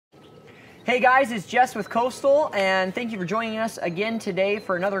Hey guys, it's Jess with Coastal, and thank you for joining us again today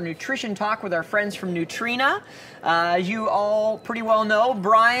for another nutrition talk with our friends from Nutrena. As you all pretty well know,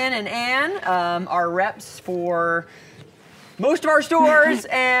 Brian and Ann are reps for most of our stores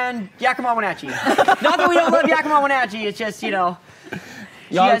and Yakima Wenatchee. Not that we don't love Yakima Wenatchee, it's just, you know,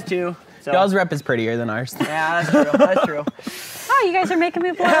 she has two. So. Y'all's rep is prettier than ours. Yeah, that's true. That's true. Oh, you guys are making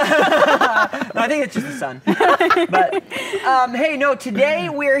me blush. No, I think it's just the sun. But hey, no, today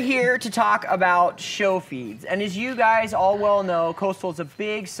we're here to talk about show feeds. And as you guys all well know, Coastal is a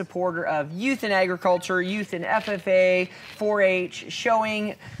big supporter of youth in agriculture, youth in FFA, 4-H,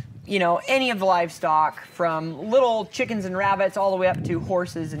 showing, you know, any of the livestock from little chickens and rabbits all the way up to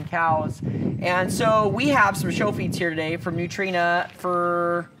horses and cows. And so we have some show feeds here today from Nutrena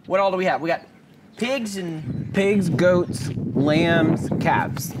for, what all do we have? We got pigs, goats, lambs,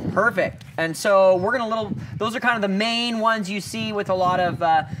 calves. Perfect. And so we're gonna those are kind of the main ones you see with a lot of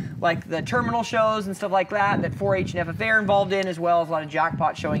like the terminal shows and stuff like that 4-H and FFA are involved in, as well as a lot of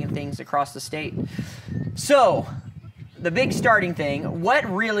jackpot showing and things across the state. So the big starting thing, what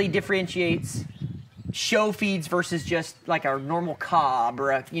really differentiates show feeds versus just like a normal cob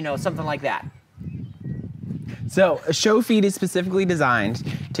or a, you know, something like that? So a show feed is specifically designed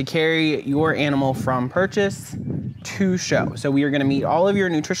to carry your animal from purchase to show. So we are gonna meet all of your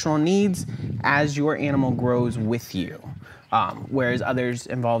nutritional needs as your animal grows with you. Whereas others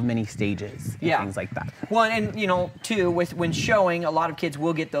involve many stages and things like that. Well, and you know, too, when showing, a lot of kids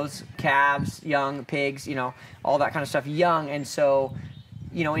will get those calves, young pigs, you know, all that kind of stuff young. And so,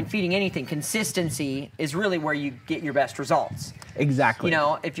 you know, in feeding anything, consistency is really where you get your best results. Exactly. You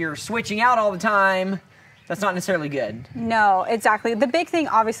know, if you're switching out all the time, that's not necessarily good. No, exactly. The big thing,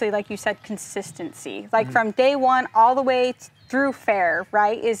 obviously, like you said, consistency. Like from day one all the way through fair,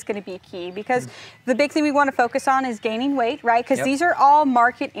 right, is going to be key, because the big thing we want to focus on is gaining weight, right? Because these are all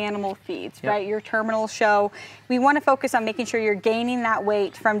market animal feeds, right? Your terminal show. We want to focus on making sure you're gaining that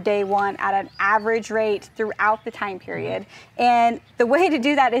weight from day one at an average rate throughout the time period. And the way to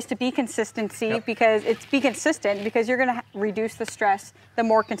do that is to be consistency, because be consistent, because you're going to reduce the stress the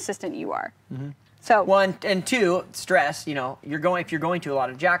more consistent you are. So one and two, stress. You know, if you're going to a lot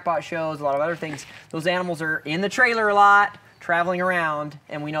of jackpot shows, a lot of other things, those animals are in the trailer a lot, traveling around,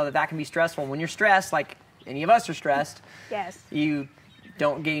 and we know that can be stressful. When you're stressed, like any of us are stressed, you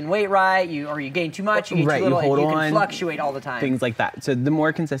don't gain weight right, or you gain too much, you gain too little, you can fluctuate all the time. Things like that. So the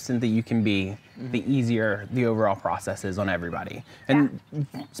more consistent that you can be, the easier the overall process is on everybody. And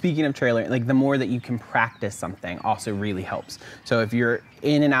speaking of trailer, like the more that you can practice something also really helps. So if you're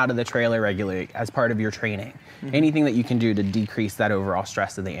in and out of the trailer regularly as part of your training, anything that you can do to decrease that overall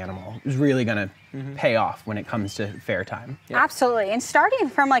stress of the animal is really gonna pay off when it comes to fair time. Absolutely. And starting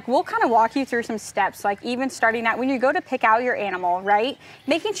from, like, we'll kind of walk you through some steps, like even starting out when you go to pick out your animal, right?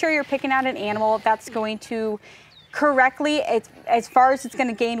 Making sure you're picking out an animal that's going to correctly, as far as it's going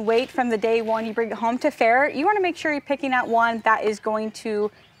to gain weight from the day one you bring it home to fair. You want to make sure you're picking out one that is going to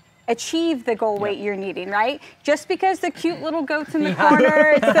achieve the goal weight you're needing, right? Just because the cute little goat's in the corner,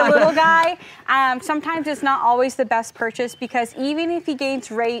 it's the little guy, sometimes it's not always the best purchase, because even if he gains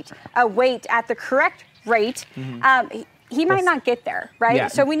weight at the correct rate, he might not get there,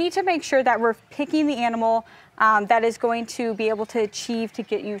 right? So we need to make sure that we're picking the animal that is going to be able to achieve to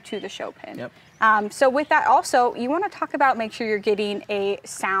get you to the show pen. So with that also, you want to talk about make sure you're getting a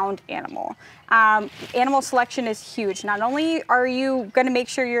sound animal. Animal selection is huge. Not only are you going to make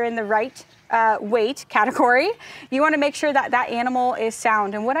sure you're in the right weight category, you want to make sure that that animal is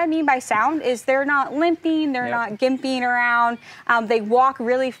sound. And what I mean by sound is they're not limping, they're not gimping around, they walk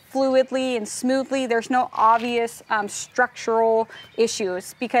really fluidly and smoothly. There's no obvious structural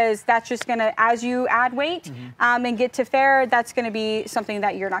issues, because that's just going to, as you add weight and get to fair, that's going to be something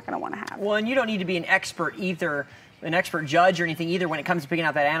that you're not going to want to have. Well, and you don't need to be an expert either, an expert judge or anything either when it comes to picking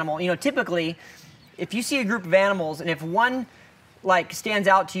out that animal. You know, typically, if you see a group of animals and if one like stands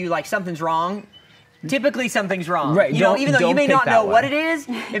out to you like something's wrong, typically something's wrong. Right. You know, even though you may not know what it is,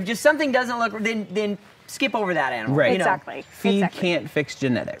 if just something doesn't look, then skip over that animal. Right. You know? Exactly. Feed can't fix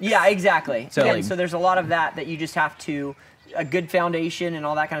genetics. Yeah, exactly. So, so there's a lot of that you just have to, a good foundation and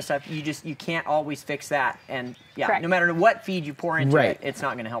all that kind of stuff, you can't always fix that. And no matter what feed you pour into it, it's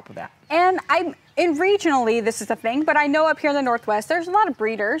not going to help with that. And regionally, this is a thing, but I know up here in the Northwest, there's a lot of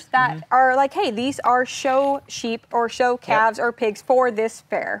breeders that are like, hey, these are show sheep or show calves or pigs for this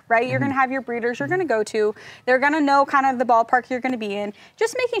fair, right? You're going to have your breeders you're going to go to. They're going to know kind of the ballpark you're going to be in.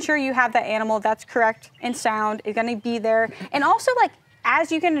 Just making sure you have that animal that's correct and sound is going to be there. And also, like,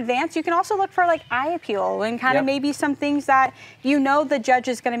 as you can advance, you can also look for like eye appeal and kind of maybe some things that you know the judge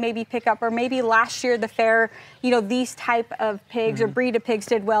is going to maybe pick up, or maybe last year the fair you know, these type of pigs or breed of pigs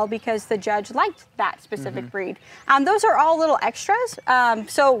did well because the judge liked that specific breed. Those are all little extras.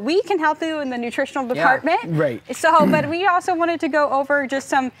 So we can help you in the nutritional department. Right. So, but we also wanted to go over just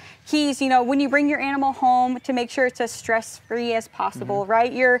some keys, you know, when you bring your animal home, to make sure it's as stress-free as possible,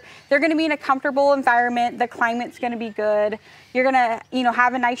 right? They're going to be in a comfortable environment. The climate's going to be good. You're going to, you know,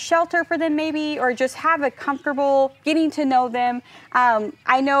 have a nice shelter for them maybe, or just have a comfortable getting to know them.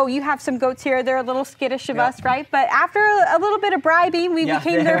 I know you have some goats here. They're a little skittish of us, right? But after a little bit of bribing, we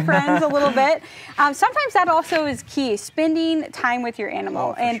became their friends a little bit. Sometimes that also is key, spending time with your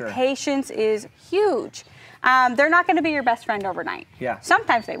animal. And patience is huge. They're not going to be your best friend overnight.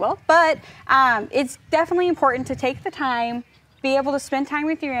 Sometimes they will, but it's definitely important to take the time, be able to spend time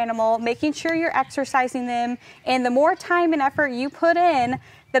with your animal, making sure you're exercising them, and the more time and effort you put in,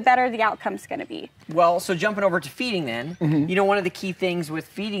 the better the outcome's going to be. Well, so jumping over to feeding then, you know, one of the key things with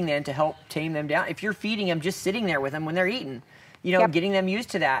feeding then to help tame them down, if you're feeding them, just sitting there with them when they're eating, you know, getting them used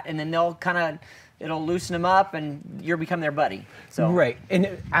to that, and then they'll kind of, it'll loosen them up and you'll become their buddy. So Right,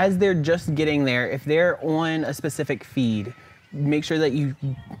 and as they're just getting there, if they're on a specific feed, make sure that you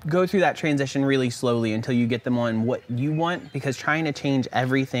go through that transition really slowly until you get them on what you want, because trying to change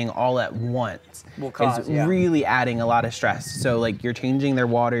everything all at once is really adding a lot of stress. So like, you're changing their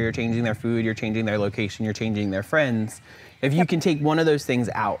water, you're changing their food, you're changing their location, you're changing their friends. If you can take one of those things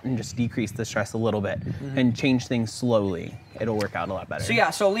out and just decrease the stress a little bit and change things slowly, it'll work out a lot better. So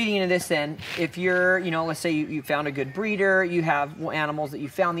yeah, so leading into this then, if you're, you know, let's say you found a good breeder, you have animals that you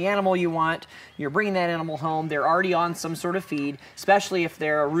found the animal you want, you're bringing that animal home, they're already on some sort of feed, especially if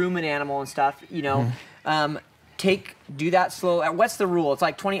they're a rumen animal and stuff, you know, do that slow. What's the rule? It's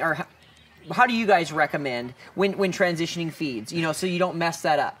like 20, or how do you guys recommend when transitioning feeds, you know, so you don't mess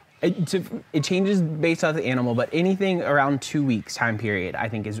that up? It changes based off the animal, but anything around 2 weeks time period, I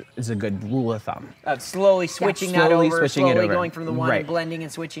think is a good rule of thumb. Slowly switching that over, slowly going from the one and blending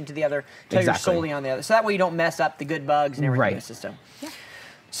and switching to the other until you're solely on the other. So that way you don't mess up the good bugs and everything in the system.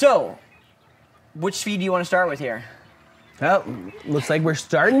 So, which feed do you want to start with here? Well, looks like we're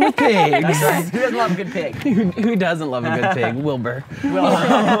starting with pigs. That's right. Who doesn't love a good pig? Who doesn't love a good pig? Wilbur.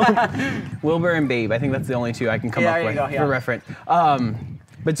 Wilbur and Babe. I think that's the only two I can come up with for reference.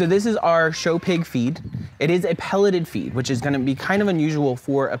 But so this is our show pig feed. It is a pelleted feed, which is going to be kind of unusual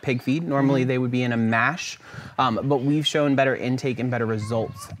for a pig feed. Normally they would be in a mash, but we've shown better intake and better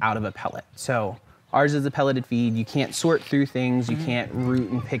results out of a pellet. So ours is a pelleted feed. You can't sort through things. You can't root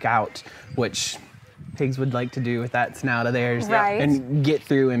and pick out, which pigs would like to do with that snout of theirs, and get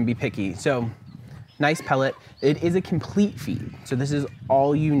through and be picky. So nice pellet. It is a complete feed. So this is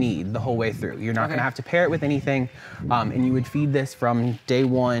all you need the whole way through. You're not gonna have to pair it with anything. And you would feed this from day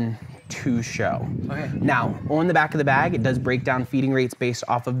one to show. Now, on the back of the bag, it does break down feeding rates based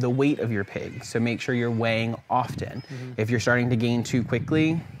off of the weight of your pig. So make sure you're weighing often. If you're starting to gain too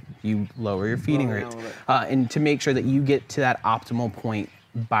quickly, you lower your feeding rates. And to make sure that you get to that optimal point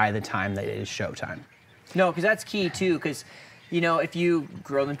by the time that it is show time. No, because that's key too, because you know, if you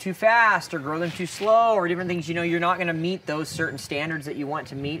grow them too fast or grow them too slow or different things, you know, you're not going to meet those certain standards that you want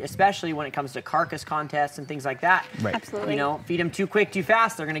to meet, especially when it comes to carcass contests and things like that. Absolutely. You know, feed them too quick, too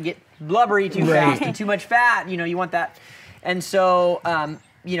fast, they're going to get blubbery too fast and too much fat. You know, you want that. And so,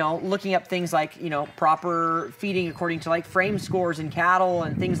 you know, looking up things like, you know, proper feeding according to like frame scores in cattle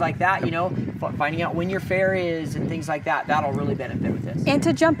and things like that, you know, finding out when your fair is and things like that, that'll really benefit with this. And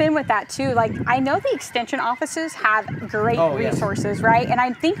to jump in with that too, like I know the extension offices have great resources, right? And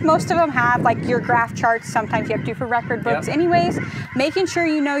I think most of them have like your graph charts, sometimes you have to do for record books anyways, making sure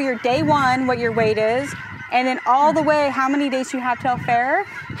you know your day one, what your weight is, and then all the way how many days you have till fair,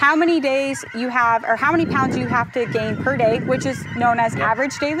 how many days you have, or how many pounds you have to gain per day, which is known as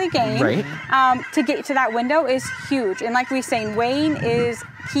average daily gain, to get to that window is huge. And like we say, weighing is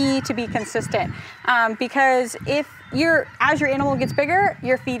key to be consistent, because if as your animal gets bigger,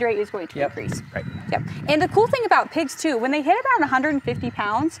 your feed rate is going to increase. And the cool thing about pigs too, when they hit about 150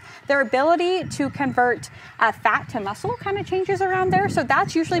 pounds, their ability to convert fat to muscle kind of changes around there. So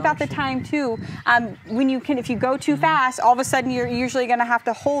that's usually about the time too, if you go too fast, all of a sudden you're usually going to have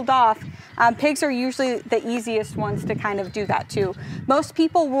to hold off. Pigs are usually the easiest ones to kind of do that too. Most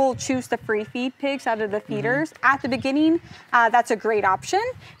people will choose the free feed pigs out of the feeders. At the beginning, that's a great option.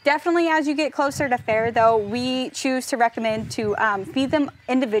 Definitely as you get closer to fair though, we choose to recommend to feed them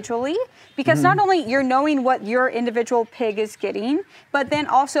individually, because not only you're knowing what your individual pig is getting, but then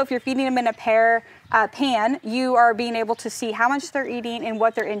also if you're feeding them in a pair pan, you are being able to see how much they're eating and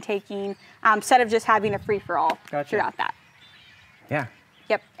what they're intaking, instead of just having a free-for-all throughout that.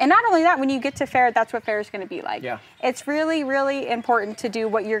 Yep. And not only that, when you get to fair, that's what fair is going to be like. Yeah. It's really, really important to do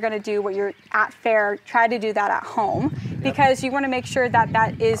what you're going to do, what you're at fair, try to do that at home, because you want to make sure that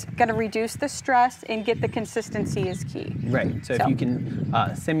that is going to reduce the stress and get the consistency is key. Right. So if you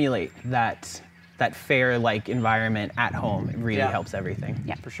can simulate that fair-like environment at home, it really helps everything.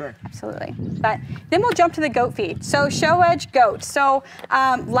 Yeah, for sure. Absolutely. But then we'll jump to the goat feed. So show edge goats. So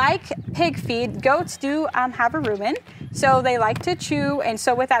like pig feed, goats do have a rumen. So they like to chew. And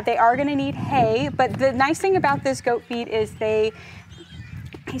so with that, they are going to need hay. But the nice thing about this goat feed is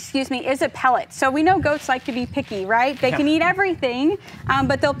is a pellet. So we know goats like to be picky, right? They can eat everything,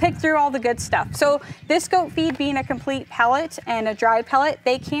 but they'll pick through all the good stuff. So this goat feed being a complete pellet and a dry pellet,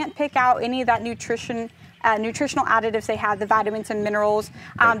 they can't pick out any of that nutritional additives they have, the vitamins and minerals.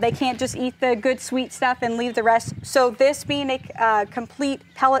 They can't just eat the good sweet stuff and leave the rest. So this being a complete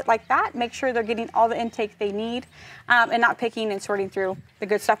pellet like that, make sure they're getting all the intake they need and not picking and sorting through the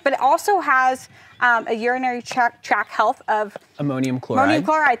good stuff. But it also has a urinary tract health of ammonium chloride. Ammonium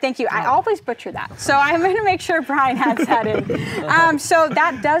chloride, thank you. I always butcher that. So I'm going to make sure Brian has that in. So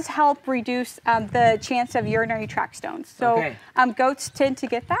that does help reduce the chance of urinary tract stones. So goats tend to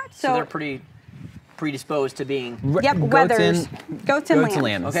get that. So they're pretty predisposed to being goats and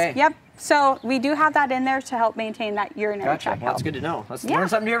lambs. Okay. Yep. So we do have that in there to help maintain that urinary tract health. Well, that's good to know. Let's learn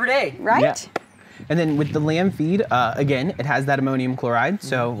something new every day. Right? Yeah. And then with the lamb feed, again, it has that ammonium chloride,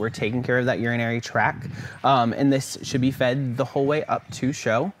 so we're taking care of that urinary tract. And this should be fed the whole way up to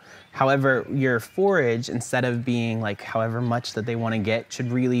show. However, your forage, instead of being like however much that they want to get,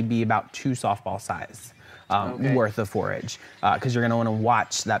 should really be about 2 softball size. Worth of forage, because you're going to want to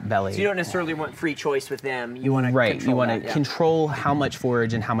watch that belly. So you don't necessarily want free choice with them. You want to control you want to control how much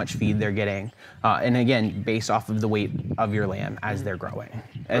forage and how much feed they're getting, and again, based off of the weight of your lamb as they're growing.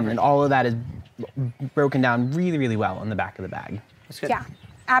 And all of that is broken down really, really well on the back of the bag. That's good. Yeah.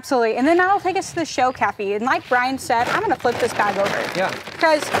 Absolutely. And then that'll take us to the show, Kathy. And like Brian said, I'm going to flip this bag over. Yeah.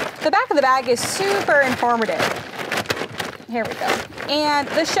 Because the back of the bag is super informative. Here we go. And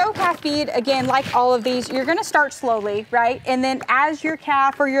the show calf feed, again, like all of these, you're going to start slowly, right? And then as your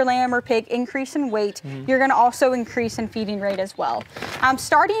calf or your lamb or pig increase in weight, you're going to also increase in feeding rate as well.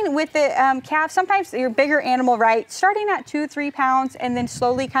 Starting with the calf, sometimes your bigger animal, right? Starting at 2-3 pounds and then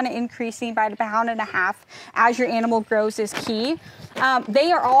slowly kind of increasing by 1.5 pounds as your animal grows is key.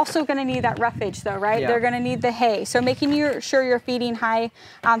 They are also going to need that roughage though, right? Yeah. They're going to need the hay. So making sure you're feeding high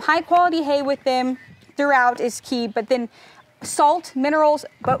quality hay with them throughout is key, but then salt, minerals,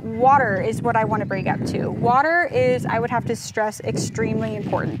 but water is what I want to bring up too. Water is, I would have to stress, extremely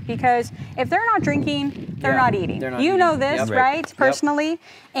important, because if they're not drinking, they're not eating. You know this, right? Personally.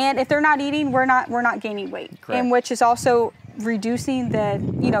 And if they're not eating, we're not gaining weight. And which is also reducing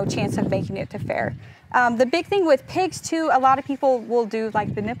the chance of making it to fair. The big thing with pigs too, a lot of people will do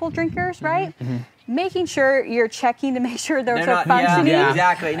like the nipple drinkers, right? Making sure you're checking to make sure those are functioning. Yeah,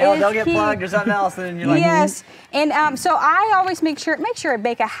 exactly. No, they'll get plugged or something else, and then you're like, yes. And so I always make sure I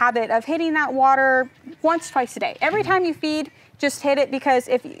make a habit of hitting that water once, twice a day. Every time you feed, just hit it, because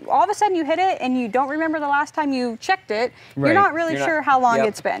if all of a sudden you hit it and you don't remember the last time you checked it, you're not really sure how long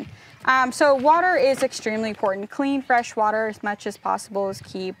it's been. So water is extremely important. Clean, fresh water as much as possible is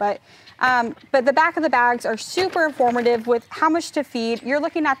key. But the back of the bags are super informative with how much to feed. You're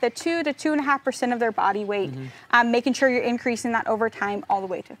looking at the 2 to 2.5% of their body weight, making sure you're increasing that over time all the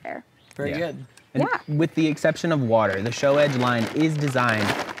way to fair. Very good. And with the exception of water, the Show Edge line is designed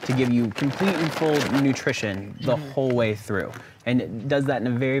to give you complete and full nutrition the whole way through. And it does that in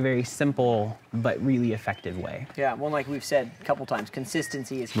a very, very simple but really effective way. Yeah, well, like we've said a couple times,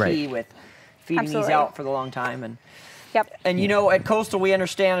 consistency is key with feeding these out for the long time. And and at Coastal we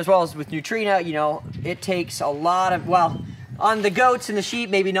understand, as well as with Nutrena, it takes a lot of, on the goats and the sheep,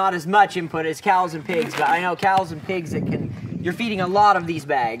 maybe not as much input as cows and pigs, but I know cows and pigs you're feeding a lot of these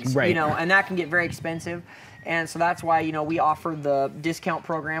bags, and that can get very expensive. And so that's why, we offer the discount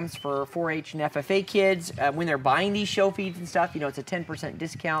programs for 4-H and FFA kids. When they're buying these show feeds and stuff, it's a 10%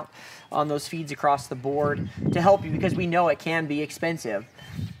 discount on those feeds across the board to help you, because we know it can be expensive.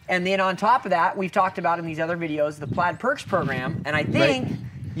 And then on top of that, we've talked about in these other videos, the Plaid Perks program. And I think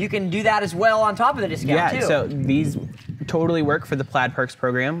you can do that as well on top of the discount too. So these totally work for the Plaid Perks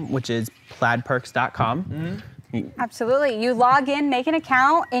program, which is plaidperks.com. Absolutely. You log in, make an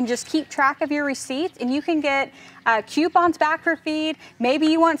account, and just keep track of your receipts, and you can get coupons back for feed. Maybe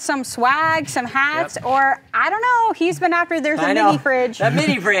you want some swag, some hats, or I don't know. He's been after. There's a mini fridge. That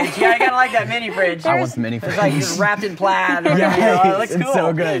mini fridge. Yeah, I kind of like that mini fridge. I want the mini fridge. It's like just wrapped in plaid. Yeah, it looks cool. It's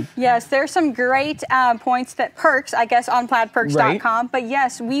so good. Yes, there's some great perks, I guess, on plaidperks.com. But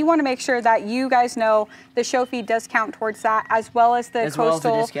yes, we want to make sure that you guys know the show feed does count towards that, as well as the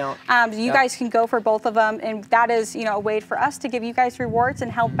coastal discount. You guys can go for both of them, and that is, a way for us to give you guys rewards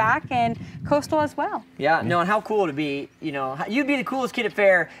and help back, and coastal as well. Yeah, no, and how cool to be, you'd be the coolest kid at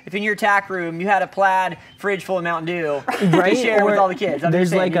fair if in your tack room you had a plaid fridge full of Mountain Dew to share with all the kids.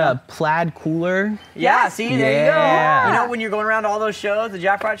 There's like a plaid cooler. Yeah, see, there you go. When you're going around to all those shows, the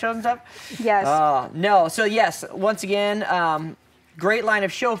Jackpot shows and stuff. Yes. No, so yes, once again, great line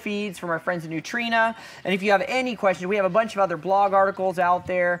of show feeds from our friends at Nutrena. And if you have any questions, we have a bunch of other blog articles out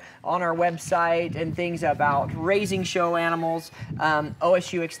there on our website and things about raising show animals.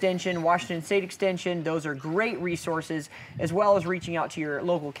 OSU Extension, Washington State Extension, those are great resources, as well as reaching out to your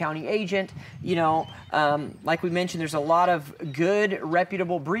local county agent. Like we mentioned, there's a lot of good,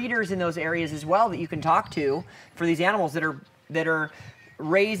 reputable breeders in those areas as well that you can talk to for these animals that are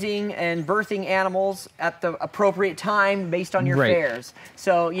raising and birthing animals at the appropriate time based on your fairs.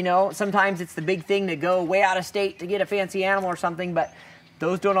 So, sometimes it's the big thing to go way out of state to get a fancy animal or something, but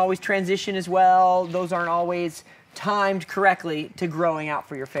those don't always transition as well. Those aren't always timed correctly to growing out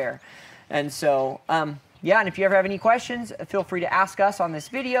for your fair. And so, and if you ever have any questions, feel free to ask us on this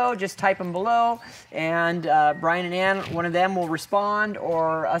video. Just type them below, and Brian and Ann, one of them will respond,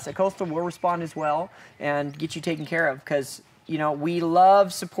 or us at Coastal will respond as well and get you taken care of, because we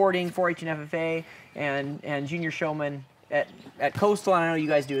love supporting 4-H and FFA and junior showmen at Coastal, and I know you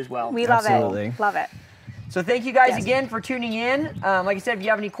guys do as well. We love it. Love it. So thank you guys again for tuning in. Like I said, if you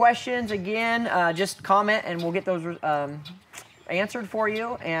have any questions, again, just comment and we'll get those answered for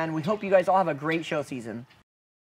you. And we hope you guys all have a great show season.